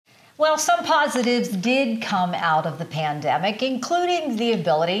Well, some positives did come out of the pandemic, including the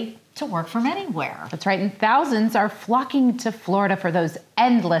ability to work from anywhere. That's right, and thousands are flocking to Florida for those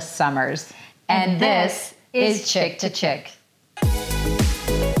endless summers. And this is Chick to Chick.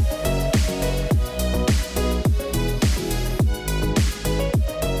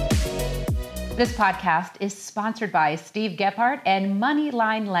 This podcast is sponsored by Steve Gephardt and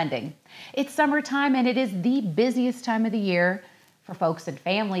Moneyline Lending. It's summertime and it is the busiest time of the year for folks and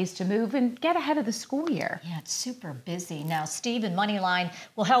families to move and get ahead of the school year. Yeah, it's super busy. Now, Steve and Moneyline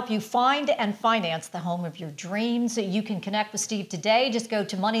will help you find and finance the home of your dreams. You can connect with Steve today. Just go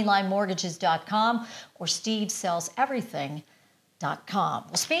to moneylinemortgages.com or steveselleseverything.com.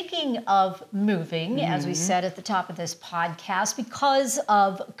 Well, speaking of moving, as we said at the top of this podcast, because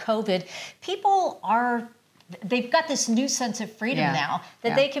of COVID, they've got this new sense of freedom now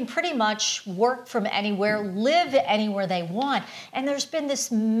that they can pretty much work from anywhere, live anywhere they want. And there's been this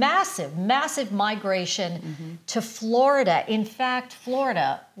massive, massive migration to Florida. In fact,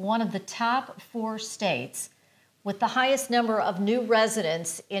 Florida, one of the top 4 states with the highest number of new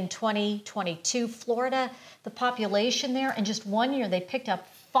residents in 2022. Florida, the population there, in just 1 year, they picked up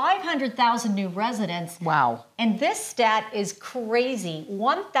 500,000 new residents. Wow. And this stat is crazy.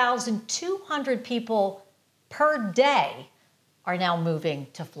 1,200 people per day are now moving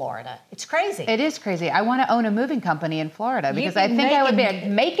to Florida. It's crazy. It is crazy. I want to own a moving company in Florida because I think I would be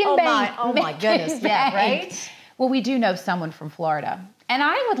making bank. Oh my goodness, yeah, right? Well, we do know someone from Florida. And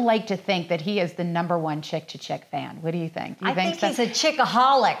I would like to think that he is the #1 Chick to Chick fan. What do you think? I think he's a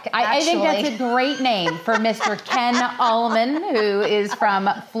chickaholic, actually. I think that's a great name for Mr. Ken Allman, who is from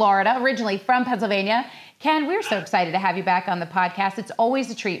Florida, originally from Pennsylvania. Ken, we're so excited to have you back on the podcast. It's always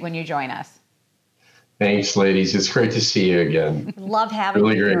a treat when you join us. Thanks, ladies. It's great to see you again. Love having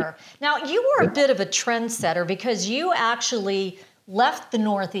you here. Now, you were a bit of a trendsetter because you actually left the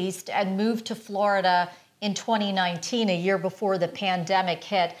Northeast and moved to Florida in 2019, a year before the pandemic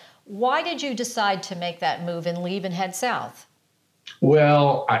hit. Why did you decide to make that move and leave and head south?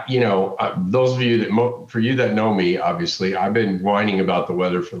 Well, those of you for you that know me, obviously, I've been whining about the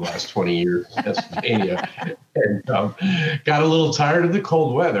weather for the last 20 years in Pennsylvania and got a little tired of the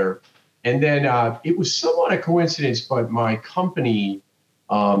cold weather. And then it was somewhat a coincidence, but my company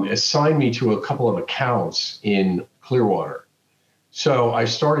assigned me to a couple of accounts in Clearwater. So I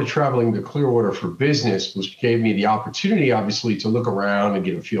started traveling to Clearwater for business, which gave me the opportunity, obviously, to look around and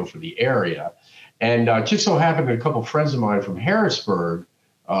get a feel for the area. And just so happened that a couple of friends of mine from Harrisburg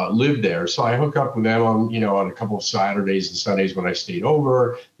lived there. So I hooked up with them on a couple of Saturdays and Sundays when I stayed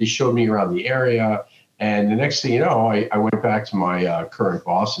over. They showed me around the area. And the next thing you know, I went back to my current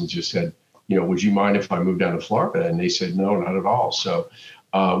boss and just said, would you mind if I moved down to Florida? And they said, no, not at all. So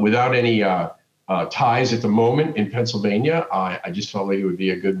without any ties at the moment in Pennsylvania, I just felt like it would be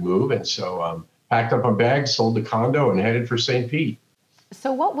a good move. And so packed up my bags, sold the condo, and headed for St. Pete.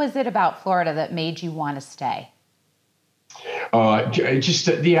 So what was it about Florida that made you want to stay? Just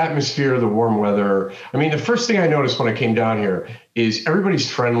the atmosphere, the warm weather. I mean, the first thing I noticed when I came down here is everybody's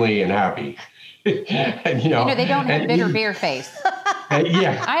friendly and happy. And, they don't have bitter beer face.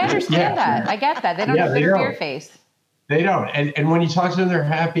 Yeah. I understand that. I get that. They don't have bitter beer face. They don't. And when you talk to them, they're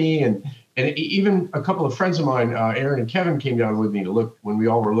happy. And even a couple of friends of mine, Aaron and Kevin, came down with me to look when we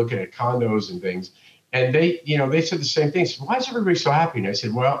all were looking at condos and things. And they said the same thing. Said, why is everybody so happy? And I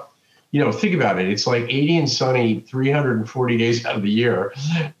said, well, think about it. It's like 80 and sunny 340 days out of the year.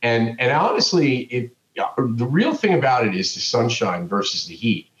 And honestly, the real thing about it is the sunshine versus the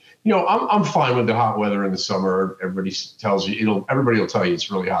heat. I'm fine with the hot weather in the summer. Everybody will tell you it's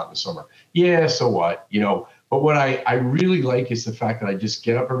really hot in the summer. Yeah, so what? But what I really like is the fact that I just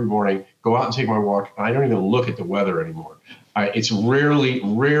get up every morning, go out and take my walk, and I don't even look at the weather anymore. It's rarely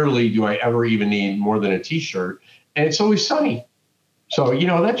do I ever even need more than a T-shirt, and it's always sunny. So,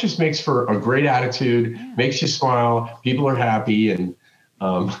 that just makes for a great attitude, makes you smile, people are happy, and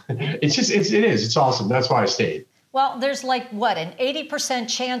it's awesome. That's why I stayed. Well, there's an 80%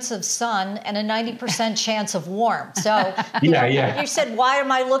 chance of sun and a 90% chance of warm. So you said, why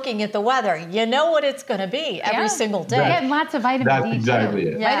am I looking at the weather? You know what it's going to be every single day. You're getting lots of vitamin D. That's exactly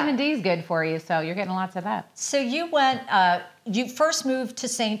it. Yeah. Vitamin D is good for you, so you're getting lots of that. So you you first moved to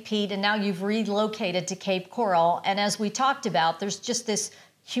St. Pete, and now you've relocated to Cape Coral. And as we talked about, there's just this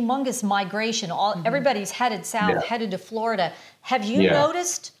humongous migration. Everybody's headed south, headed to Florida. Have you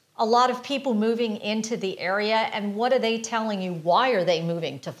noticed a lot of people moving into the area, and what are they telling you? Why are they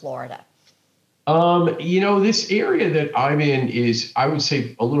moving to Florida? This area that I'm in is, I would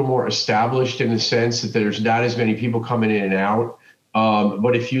say, a little more established in the sense that there's not as many people coming in and out.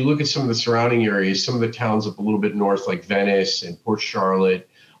 But if you look at some of the surrounding areas, some of the towns up a little bit north, like Venice and Port Charlotte,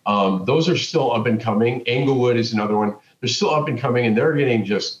 Those are still up and coming. Englewood is another one. They're still up and coming, and they're getting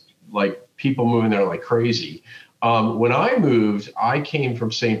just like people moving there like crazy. When I moved, I came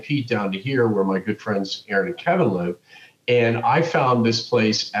from St. Pete down to here where my good friends Aaron and Kevin live. And I found this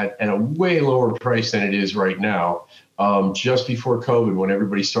place at a way lower price than it is right now. Just before COVID, when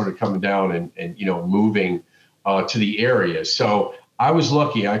everybody started coming down and moving to the area. So I was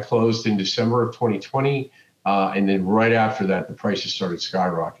lucky. I closed in December of 2020. And then right after that, the prices started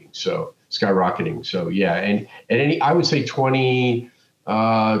skyrocketing. So yeah. And I would say 20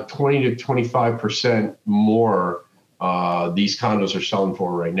 to 25% more these condos are selling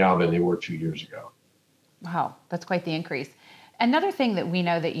for right now than they were 2 years ago. Wow, that's quite the increase. Another thing that we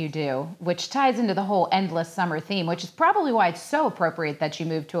know that you do, which ties into the whole endless summer theme, which is probably why it's so appropriate that you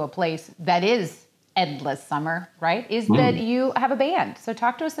moved to a place that is endless summer, right? Is that you have a band. So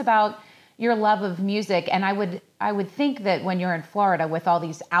talk to us about your love of music. And I would think that when you're in Florida with all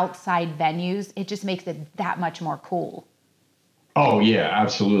these outside venues, it just makes it that much more cool. Oh, yeah,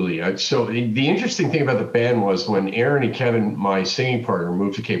 absolutely. So the interesting thing about the band was when Aaron and Kevin, my singing partner,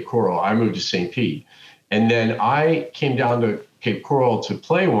 moved to Cape Coral, I moved to St. Pete. And then I came down to Cape Coral to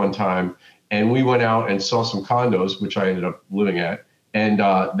play one time, and we went out and saw some condos, which I ended up living at. And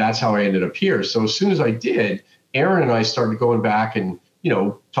that's how I ended up here. So as soon as I did, Aaron and I started going back and,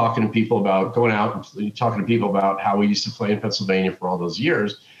 talking to people about going out and talking to people about how we used to play in Pennsylvania for all those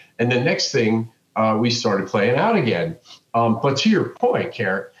years. And the next thing, we started playing out again. But to your point,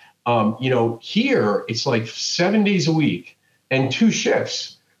 Kara, here it's like 7 days a week and 2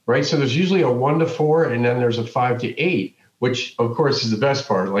 shifts, right? So there's usually a 1 to 4 and then there's a 5 to 8, which of course is the best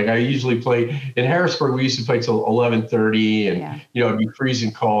part. Like I usually play in Harrisburg, we used to play till 11:30 and, it'd be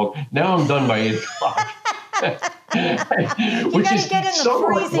freezing cold. Now I'm done by 8 o'clock. You gotta get in the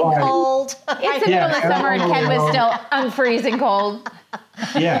freezing cold. It's the middle of summer and Ken was still unfreezing cold.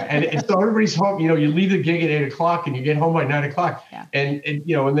 Yeah, and so everybody's home. You leave the gig at 8 o'clock and you get home by 9 o'clock, and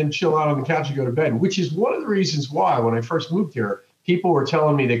then chill out on the couch and go to bed. Which is one of the reasons why when I first moved here, people were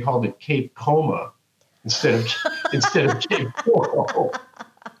telling me they called it Cape Coma instead of Cape Coral.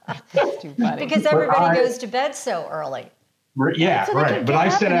 That's too funny. Because everybody goes to bed so early. Yeah, so right. But I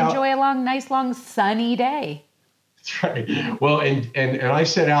set out enjoy a nice long sunny day. That's right. Well, and I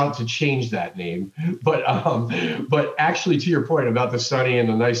set out to change that name, but actually, to your point about the sunny and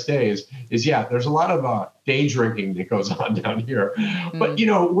the nice days, there's a lot of day drinking that goes on down here. But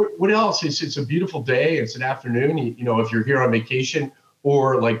what else? It's a beautiful day. It's an afternoon. If you're here on vacation,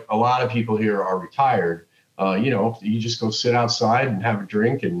 or like a lot of people here are retired, you just go sit outside and have a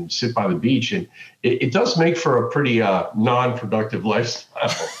drink and sit by the beach, and it does make for a pretty non-productive lifestyle.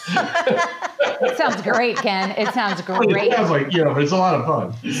 It sounds great, Ken. It sounds great. It sounds like, but it's a lot of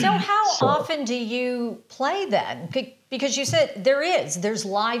fun. So how often do you play then? Because you said there's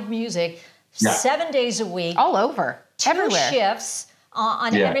live music 7 days a week. All over, 2 everywhere. shifts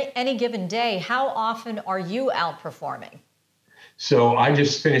on any given day. How often are you out performing? So I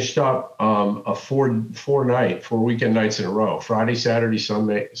just finished up a four weekend nights in a row, Friday, Saturday,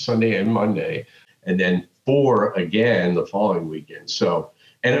 Sunday, and Monday, and then 4 again the following weekend. So,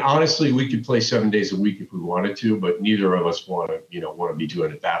 and honestly, we could play 7 days a week if we wanted to, but neither of us want to be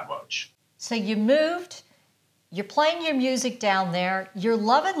doing it that much. So you moved, you're playing your music down there, you're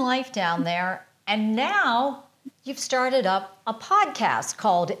loving life down there, and now you've started up a podcast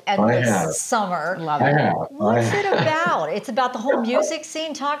called Endless Summer. Love it. What's it about? It's about the whole music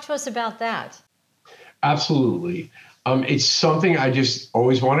scene. Talk to us about that. Absolutely. It's something I just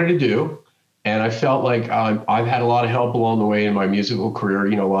always wanted to do. And I felt like I've had a lot of help along the way in my musical career,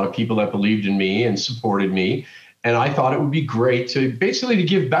 a lot of people that believed in me and supported me. And I thought it would be great to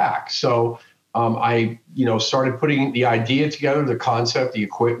give back. So I started putting the idea together, the concept, the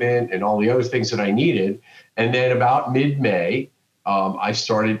equipment, and all the other things that I needed. And then about mid-May, I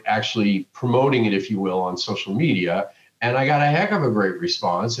started actually promoting it, if you will, on social media. And I got a heck of a great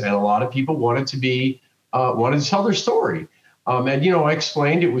response. And a lot of people wanted to tell their story. And I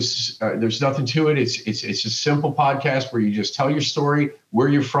explained it was there's nothing to it. It's a simple podcast where you just tell your story, where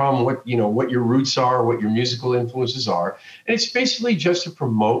you're from, what your roots are, what your musical influences are, and it's basically just to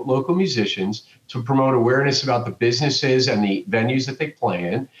promote local musicians, to promote awareness about the businesses and the venues that they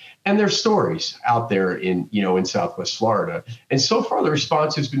play in, and their stories out there in Southwest Florida. And so far the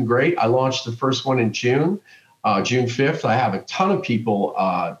response has been great. I launched the first one in June 5th. I have a ton of people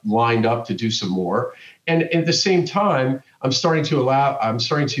lined up to do some more. And at the same time, I'm starting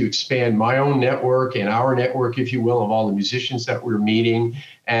to expand my own network and our network, if you will, of all the musicians that we're meeting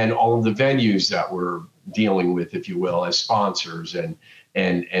and all of the venues that we're dealing with, if you will, as sponsors. And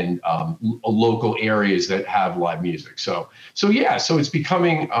local areas that have live music. So it's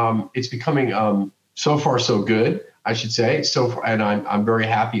becoming so far so good, I should say. And I'm very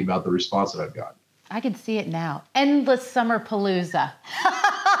happy about the response that I've gotten. I can see it now. Endless Summer Palooza.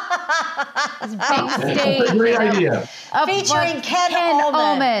 That's a great idea. Featuring Ken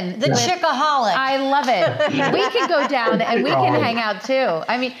Ullman, the Chickaholic. I love it. We can go down and we can hang out too.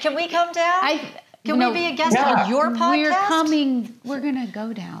 I mean, can we come down? Can we be a guest on your podcast? We're coming. We're going to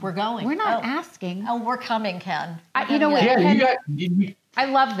go down. We're going. We're not asking. Oh, we're coming, Ken. You know what? Yeah, I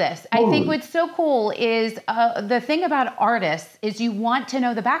love this. Totally. I think what's so cool is the thing about artists is you want to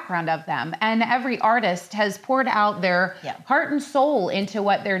know the background of them. And every artist has poured out their heart and soul into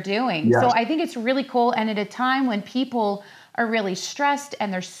what they're doing. Yes. So I think it's really cool. And at a time when people are really stressed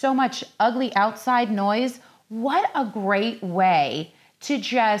and there's so much ugly outside noise, what a great way to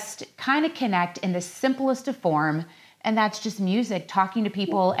just kind of connect in the simplest of form. And that's just music, talking to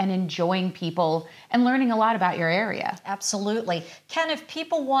people and enjoying people and learning a lot about your area. Absolutely. Ken, if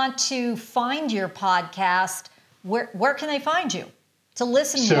people want to find your podcast, where can they find you? To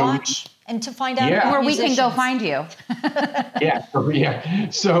listen, watch, and to find out about where musicians. we can go find you.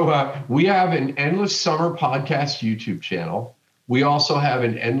 So we have an Endless Summer Podcast YouTube channel. We also have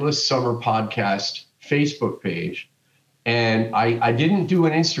an Endless Summer Podcast Facebook page. And I didn't do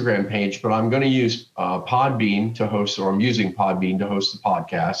an Instagram page, but I'm going to use Podbean to host, or I'm using Podbean to host the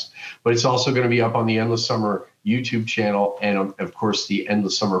podcast. But it's also going to be up on the Endless Summer YouTube channel and, of course, the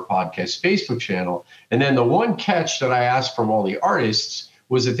Endless Summer Podcast Facebook channel. And then the one catch that I asked from all the artists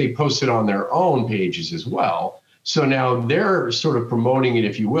was that they posted on their own pages as well. So now they're sort of promoting it,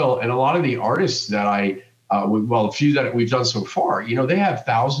 if you will. And a lot of the artists that a few that we've done so far, they have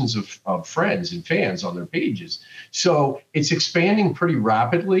thousands of friends and fans on their pages. So it's expanding pretty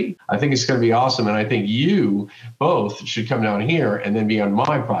rapidly. I think it's going to be awesome. And I think you both should come down here and then be on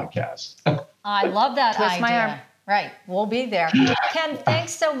my podcast. I love that Twist idea. my arm. Right. We'll be there. Ken,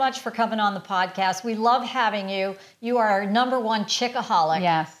 thanks so much for coming on the podcast. We love having you. You are our #1 Chickaholic.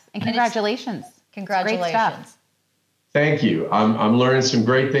 Yes. And congratulations. Congratulations. Great stuff. Thank you. I'm learning some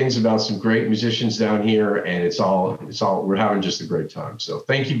great things about some great musicians down here, and it's all we're having just a great time. So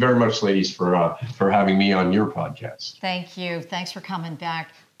thank you very much, ladies, for having me on your podcast. Thank you. Thanks for coming back.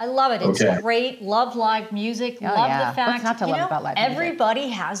 I love it. It's great. Love live music. Love the fact What's not to love about live music? Everybody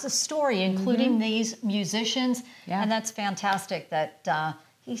has a story, including these musicians, and that's fantastic that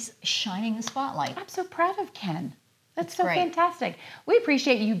he's shining the spotlight. I'm so proud of Ken. That's so great. Fantastic. We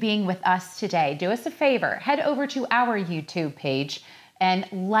appreciate you being with us today. Do us a favor, head over to our YouTube page and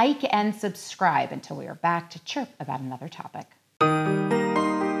like and subscribe until we are back to chirp about another topic.